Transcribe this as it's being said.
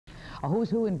A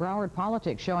who's who in Broward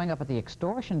politics showing up at the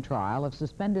extortion trial of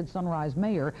suspended Sunrise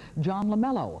Mayor John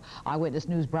Lomello. Eyewitness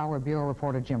News Broward Bureau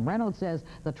reporter Jim Reynolds says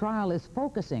the trial is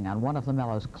focusing on one of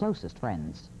Lomello's closest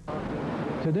friends.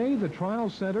 Today, the trial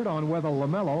centered on whether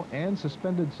Lomello and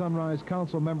suspended Sunrise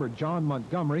Council member John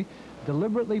Montgomery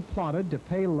deliberately plotted to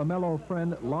pay Lomello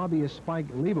friend lobbyist Spike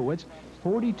Leibowitz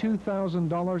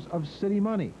 $42,000 of city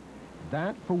money.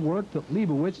 That for work that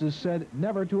Leibowitz is said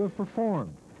never to have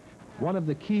performed. One of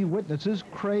the key witnesses,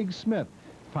 Craig Smith,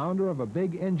 founder of a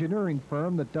big engineering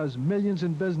firm that does millions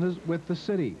in business with the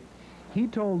city. He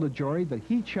told the jury that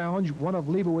he challenged one of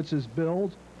Leibowitz's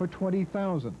bills for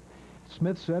 $20,000.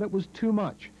 Smith said it was too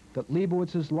much, that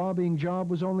Leibowitz's lobbying job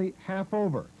was only half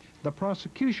over. The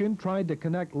prosecution tried to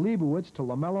connect Leibowitz to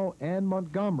Lomello and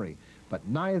Montgomery, but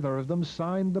neither of them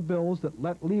signed the bills that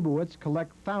let Leibowitz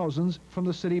collect thousands from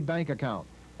the city bank account.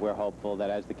 We're hopeful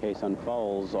that as the case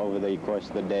unfolds over the course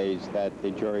of the days, that the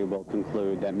jury will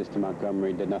conclude that Mr.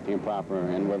 Montgomery did nothing improper,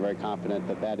 and we're very confident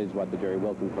that that is what the jury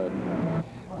will conclude.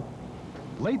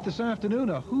 Late this afternoon,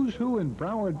 a who's who in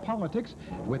Broward politics,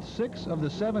 with 6 of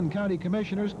the 7 county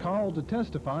commissioners called to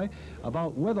testify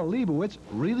about whether Leibowitz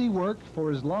really worked for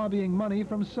his lobbying money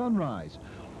from Sunrise.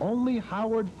 Only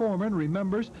Howard Foreman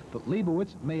remembers that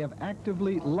Leibowitz may have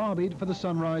actively lobbied for the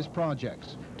Sunrise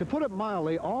projects. To put it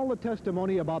mildly, all the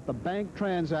testimony about the bank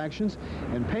transactions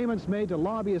and payments made to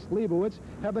lobbyist Leibowitz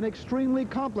have been extremely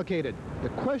complicated. The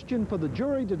question for the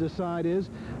jury to decide is,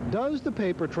 does the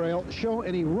paper trail show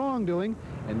any wrongdoing,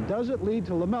 and does it lead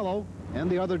to Lomello and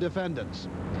the other defendants?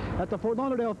 At the Fort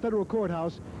Lauderdale Federal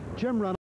Courthouse, Jim Reynolds.